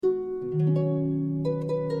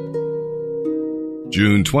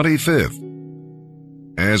June 25th.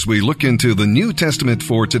 As we look into the New Testament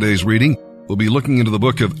for today's reading, we'll be looking into the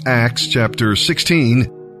book of Acts chapter 16,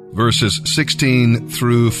 verses 16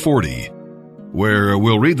 through 40, where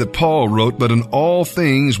we'll read that Paul wrote, "But in all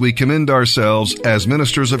things we commend ourselves as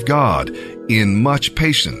ministers of God, in much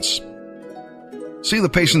patience." See the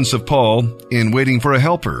patience of Paul in waiting for a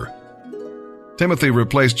helper. Timothy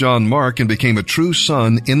replaced John Mark and became a true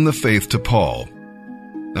son in the faith to Paul.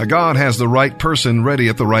 Now God has the right person ready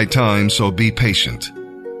at the right time, so be patient.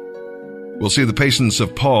 We'll see the patience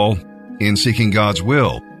of Paul in seeking God's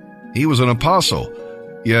will. He was an apostle,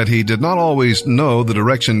 yet he did not always know the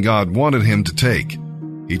direction God wanted him to take.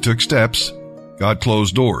 He took steps, God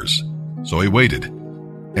closed doors, so he waited,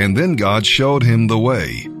 and then God showed him the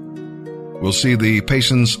way. We'll see the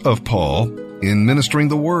patience of Paul in ministering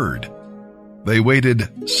the word. They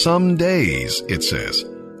waited some days, it says,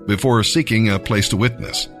 before seeking a place to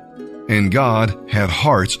witness, and God had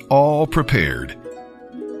hearts all prepared.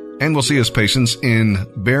 And we'll see his patience in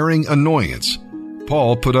bearing annoyance.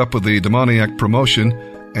 Paul put up with the demoniac promotion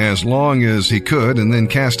as long as he could and then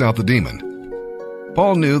cast out the demon.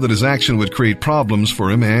 Paul knew that his action would create problems for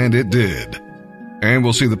him, and it did. And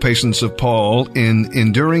we'll see the patience of Paul in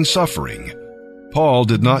enduring suffering. Paul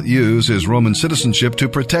did not use his Roman citizenship to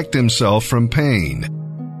protect himself from pain,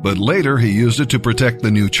 but later he used it to protect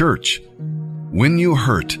the new church. When you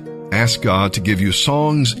hurt, ask God to give you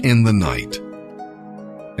songs in the night.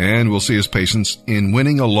 And we'll see his patience in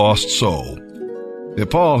winning a lost soul. If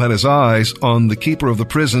Paul had his eyes on the keeper of the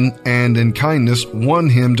prison and in kindness won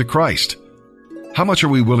him to Christ. How much are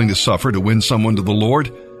we willing to suffer to win someone to the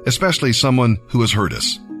Lord, especially someone who has hurt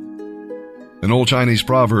us? An old Chinese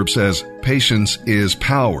proverb says, "Patience is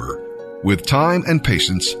power. With time and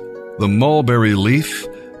patience, the mulberry leaf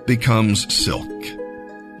becomes silk."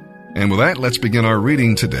 And with that, let's begin our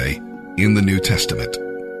reading today in the New Testament.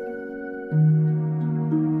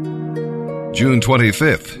 June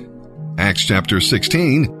 25th, Acts chapter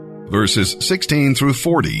 16, verses 16 through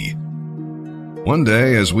 40. One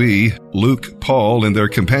day, as we, Luke, Paul, and their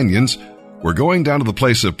companions, were going down to the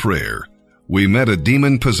place of prayer, we met a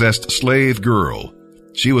demon-possessed slave girl.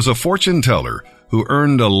 She was a fortune teller who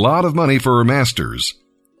earned a lot of money for her masters.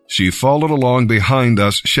 She followed along behind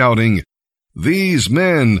us, shouting, "These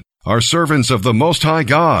men are servants of the Most High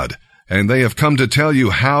God, and they have come to tell you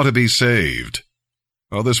how to be saved."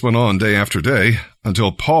 Well, this went on day after day,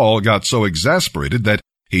 until Paul got so exasperated that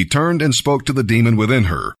he turned and spoke to the demon within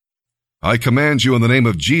her. "I command you in the name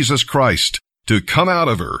of Jesus Christ to come out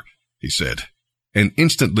of her," he said, and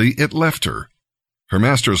instantly it left her. Her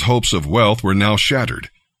master's hopes of wealth were now shattered,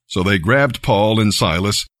 so they grabbed Paul and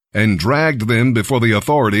Silas and dragged them before the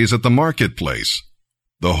authorities at the marketplace.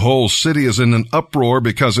 "The whole city is in an uproar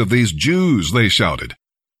because of these Jews," they shouted.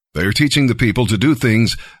 "They're teaching the people to do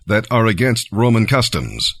things that are against Roman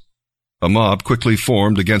customs." A mob quickly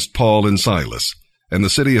formed against Paul and Silas, and the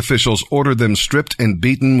city officials ordered them stripped and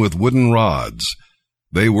beaten with wooden rods.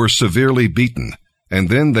 They were severely beaten, and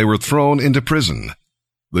then they were thrown into prison.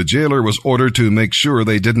 The jailer was ordered to make sure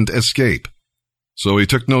they didn't escape. So he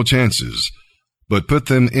took no chances, but put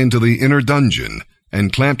them into the inner dungeon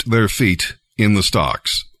and clamped their feet in the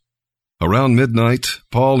stocks. Around midnight,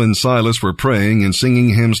 Paul and Silas were praying and singing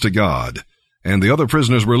hymns to God, and the other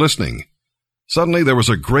prisoners were listening. Suddenly there was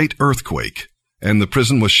a great earthquake, and the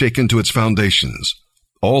prison was shaken to its foundations.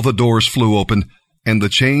 All the doors flew open, and the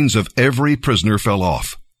chains of every prisoner fell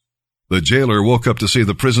off. The jailer woke up to see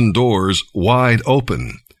the prison doors wide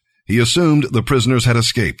open. He assumed the prisoners had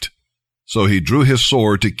escaped, so he drew his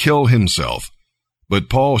sword to kill himself. But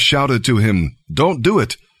Paul shouted to him, "Don't do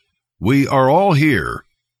it! We are all here."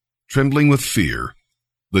 Trembling with fear,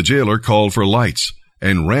 the jailer called for lights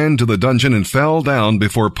and ran to the dungeon and fell down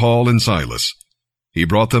before Paul and Silas. He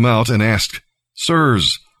brought them out and asked,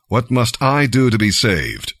 "Sirs, what must I do to be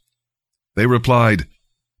saved?" They replied,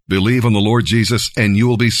 "Believe on the Lord Jesus and you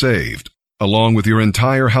will be saved, along with your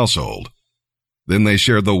entire household." Then they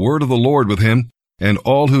shared the word of the Lord with him and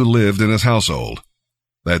all who lived in his household.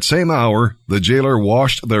 That same hour, the jailer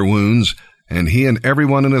washed their wounds, and he and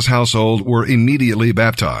everyone in his household were immediately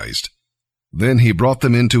baptized. Then he brought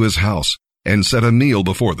them into his house and set a meal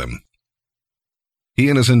before them. He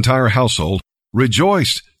and his entire household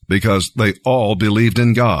rejoiced because they all believed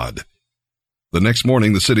in God. The next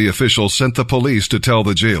morning, the city officials sent the police to tell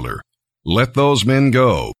the jailer, "Let those men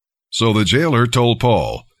go." So the jailer told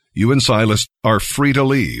Paul, "You and Silas are free to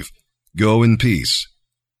leave. Go in peace."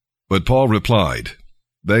 But Paul replied,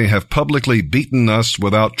 "They have publicly beaten us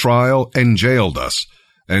without trial and jailed us,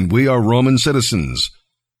 and we are Roman citizens.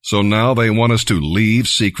 So now they want us to leave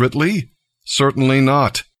secretly? Certainly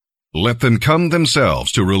not. Let them come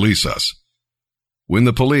themselves to release us." When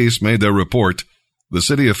the police made their report, the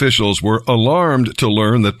city officials were alarmed to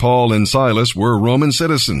learn that Paul and Silas were Roman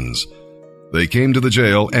citizens. They came to the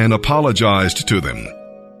jail and apologized to them.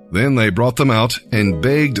 Then they brought them out and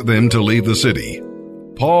begged them to leave the city.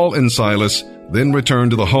 Paul and Silas then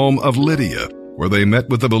returned to the home of Lydia, where they met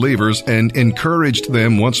with the believers and encouraged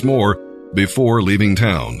them once more before leaving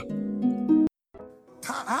town.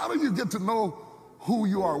 How do you get to know who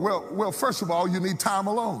you are? Well, first of all, you need time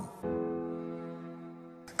alone.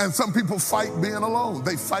 And some people fight being alone.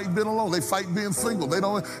 They fight being alone. They fight being single. They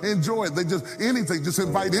don't enjoy it. They just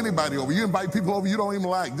invite anybody over. You invite people over you don't even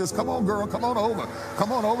like. Just come on, girl, come on over.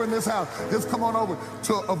 Come on over in this house. Just come on over.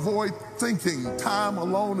 To avoid thinking, time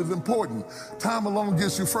alone is important. Time alone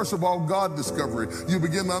gives you, first of all, God discovery. You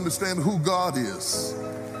begin to understand who God is.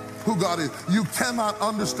 Who God is. You cannot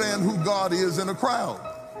understand who God is in a crowd.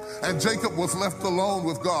 And Jacob was left alone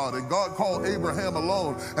with God, and God called Abraham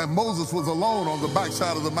alone, and Moses was alone on the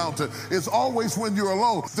backside of the mountain. It's always when you're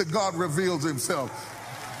alone that God reveals himself.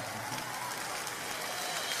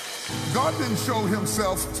 God didn't show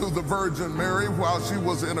himself to the Virgin Mary while she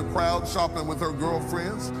was in a crowd shopping with her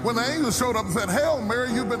girlfriends. When the angel showed up and said, "Hail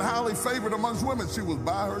Mary, you've been highly favored amongst women," she was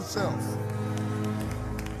by herself.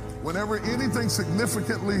 Whenever anything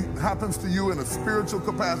significantly happens to you in a spiritual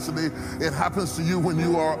capacity, it happens to you when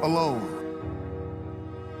you are alone.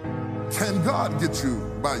 Can God get you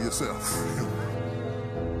by yourself?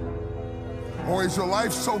 Or is your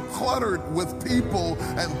life so cluttered with people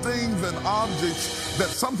and things and objects that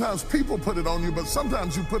sometimes people put it on you, but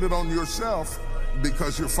sometimes you put it on yourself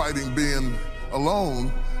because you're fighting being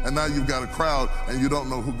alone, and now you've got a crowd and you don't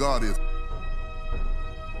know who God is.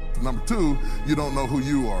 Number two, you don't know who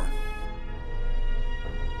you are.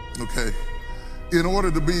 Okay? In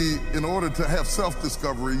order to have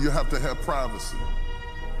self-discovery, you have to have privacy.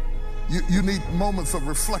 You need moments of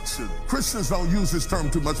reflection. Christians don't use this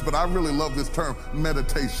term too much, but I really love this term,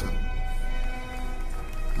 meditation.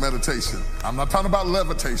 Meditation. I'm not talking about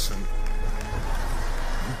levitation.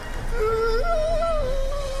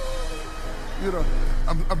 You know,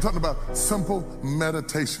 I'm talking about simple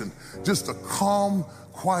meditation. Just a calm,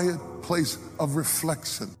 quiet place of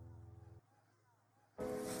reflection.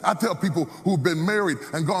 I tell people who've been married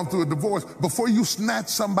and gone through a divorce, before you snatch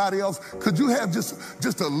somebody else, could you have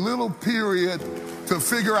just a little period to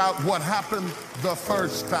figure out what happened the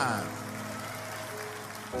first time?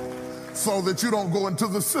 So that you don't go into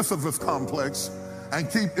the Sisyphus complex and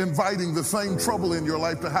keep inviting the same trouble in your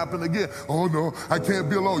life to happen again. Oh no, I can't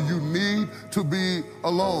be alone. You need to be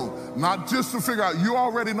alone. Not just to figure out, you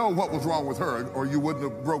already know what was wrong with her or you wouldn't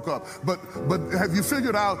have broke up. But have you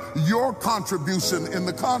figured out your contribution in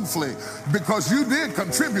the conflict? Because you did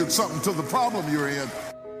contribute something to the problem you're in.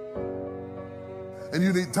 And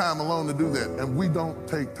you need time alone to do that. And we don't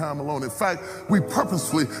take time alone. In fact, we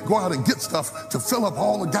purposefully go out and get stuff to fill up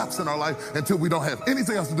all the gaps in our life until we don't have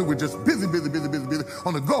anything else to do. We're just busy.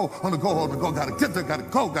 On the go. Gotta get there, gotta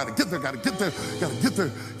go, gotta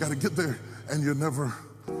get there. And you're never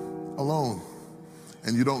alone.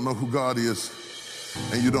 And you don't know who God is.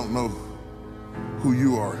 And you don't know who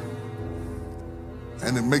you are.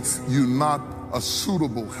 And it makes you not a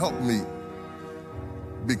suitable helpmeet,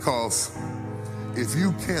 because if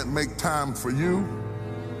you can't make time for you,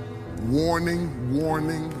 warning,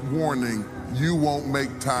 you won't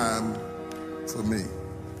make time for me.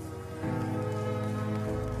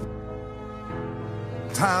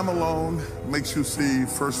 Time alone makes you see,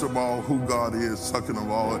 first of all, who God is. Second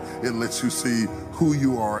of all, it lets you see who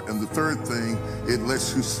you are. And the third thing, it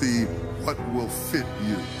lets you see what will fit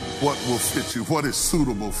you. What will fit you? What is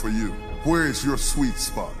suitable for you? Where is your sweet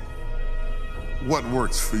spot? What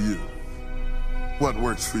works for you? What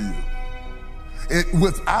works for you?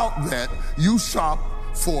 Without that, you shop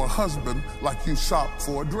for a husband like you shop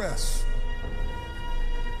for a dress.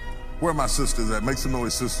 Where are my sisters at? Make some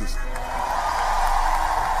noise, sisters.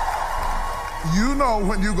 You know,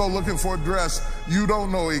 when you go looking for a dress, you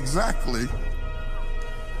don't know exactly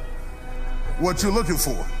what you're looking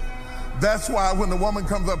for. That's why when the woman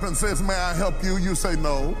comes up and says, "May I help you?" you say,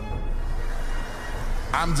 "No,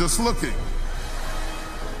 I'm just looking."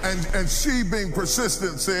 And she, being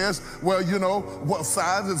persistent, says, "Well, you know, what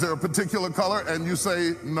size? Is there a particular color?" And you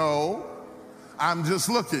say, "No, I'm just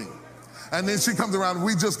looking." And then she comes around,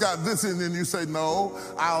 "We just got this in," and you say, "No,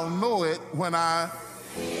 I'll know it when I..."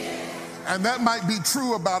 And that might be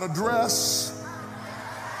true about a dress.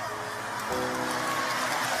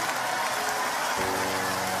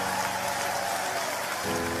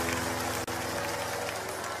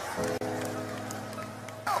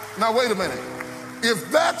 Now, wait a minute.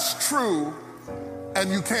 If that's true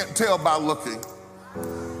and you can't tell by looking.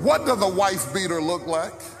 What does a wife beater look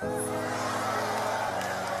like?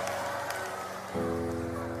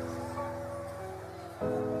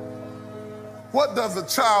 What does a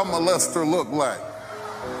child molester look like?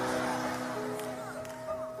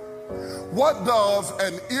 What does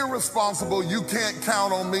an irresponsible, you can't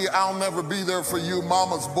count on me, I'll never be there for you,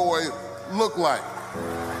 mama's boy look like?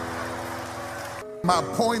 My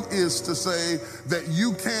point is to say that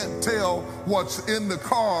you can't tell what's in the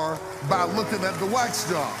car by looking at the wax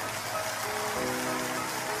job.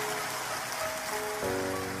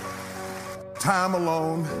 Time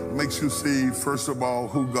alone makes you see, first of all,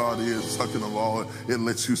 who God is. Second of all, it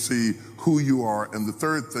lets you see who you are. And the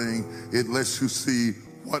third thing, it lets you see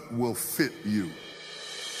what will fit you.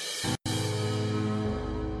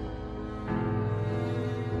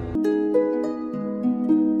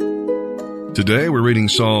 Today we're reading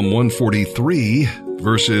Psalm 143,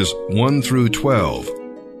 verses 1 through 12.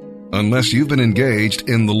 Unless you've been engaged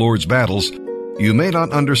in the Lord's battles, you may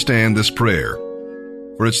not understand this prayer,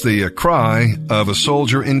 for it's the cry of a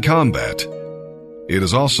soldier in combat. It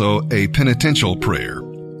is also a penitential prayer.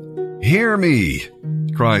 Hear me,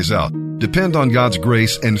 cries out. Depend on God's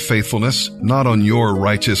grace and faithfulness, not on your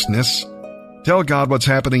righteousness. Tell God what's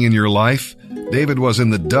happening in your life. David was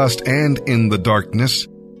in the dust and in the darkness.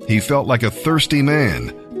 He felt like a thirsty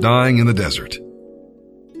man dying in the desert.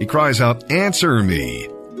 He cries out, answer me.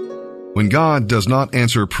 When God does not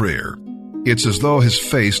answer prayer, it's as though his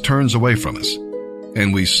face turns away from us,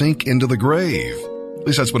 and we sink into the grave. At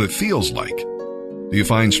least that's what it feels like. Do you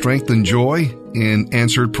find strength and joy in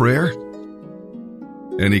answered prayer?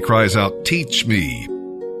 And he cries out, teach me.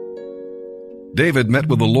 David met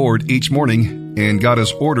with the Lord each morning and got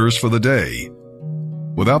his orders for the day.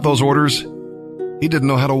 Without those orders, he didn't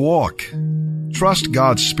know how to walk. Trust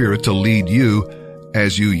God's Spirit to lead you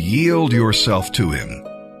as you yield yourself to him.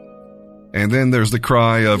 And then there's the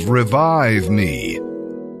cry of, revive me.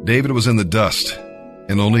 David was in the dust,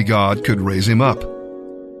 and only God could raise him up.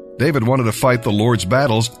 David wanted to fight the Lord's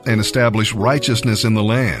battles and establish righteousness in the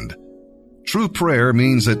land. True prayer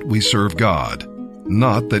means that we serve God,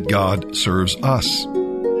 not that God serves us.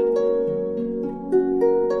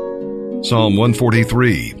 Psalm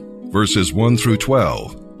 143, verses 1 through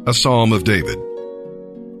 12, a psalm of David.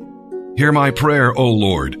 Hear my prayer, O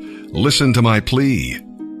Lord. Listen to my plea.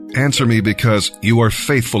 Answer me because you are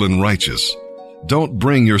faithful and righteous. Don't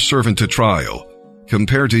bring your servant to trial.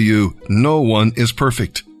 Compared to you, no one is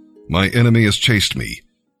perfect. My enemy has chased me.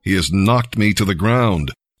 He has knocked me to the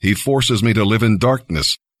ground. He forces me to live in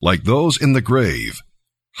darkness, like those in the grave.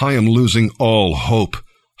 I am losing all hope.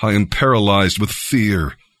 I am paralyzed with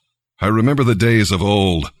fear. I remember the days of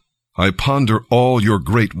old. I ponder all your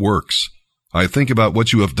great works. I think about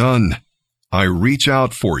what you have done. I reach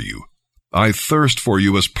out for you. I thirst for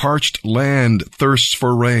you as parched land thirsts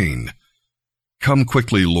for rain. Come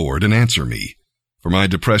quickly, Lord, and answer me, for my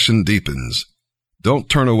depression deepens. Don't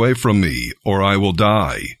turn away from me, or I will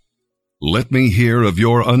die. Let me hear of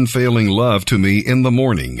your unfailing love to me in the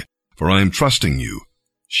morning, for I am trusting you.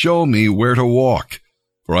 Show me where to walk,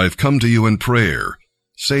 for I have come to you in prayer.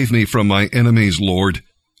 Save me from my enemies, Lord.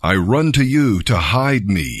 I run to you to hide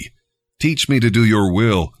me. Teach me to do your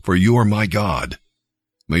will, for you are my God.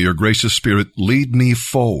 May your gracious Spirit lead me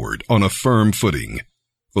forward on a firm footing.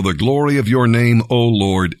 For the glory of your name, O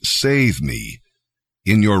Lord, save me.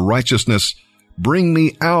 In your righteousness, bring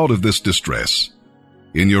me out of this distress.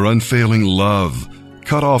 In your unfailing love,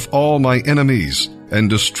 cut off all my enemies and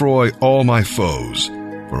destroy all my foes,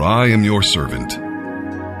 for I am your servant.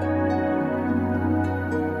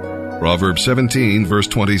 Proverbs 17, verse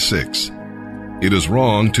 26. It is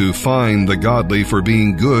wrong to fine the godly for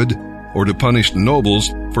being good or to punish nobles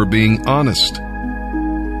for being honest.